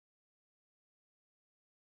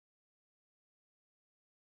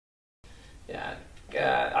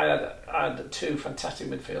Yeah. I had two fantastic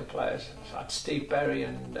midfield players. I had Steve Berry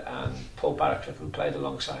and Paul Barracliff, who played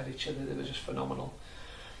alongside each other. They were just phenomenal.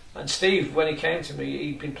 And Steve, when he came to me,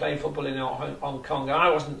 he'd been playing football in Hong Kong, and I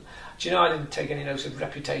wasn't. Do you know, I didn't take any notice of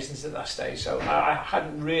reputations at that stage, so I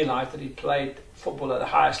hadn't realised that he'd played football at the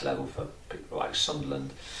highest level for people like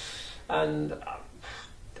Sunderland, and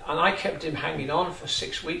I kept him hanging on for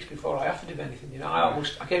 6 weeks before I offered him anything. You know,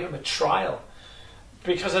 I gave him a trial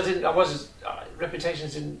because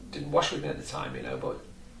reputations didn't wash with me at the time. You know, but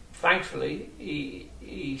thankfully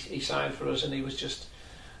he signed for us, and he was just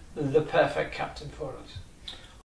the perfect captain for us.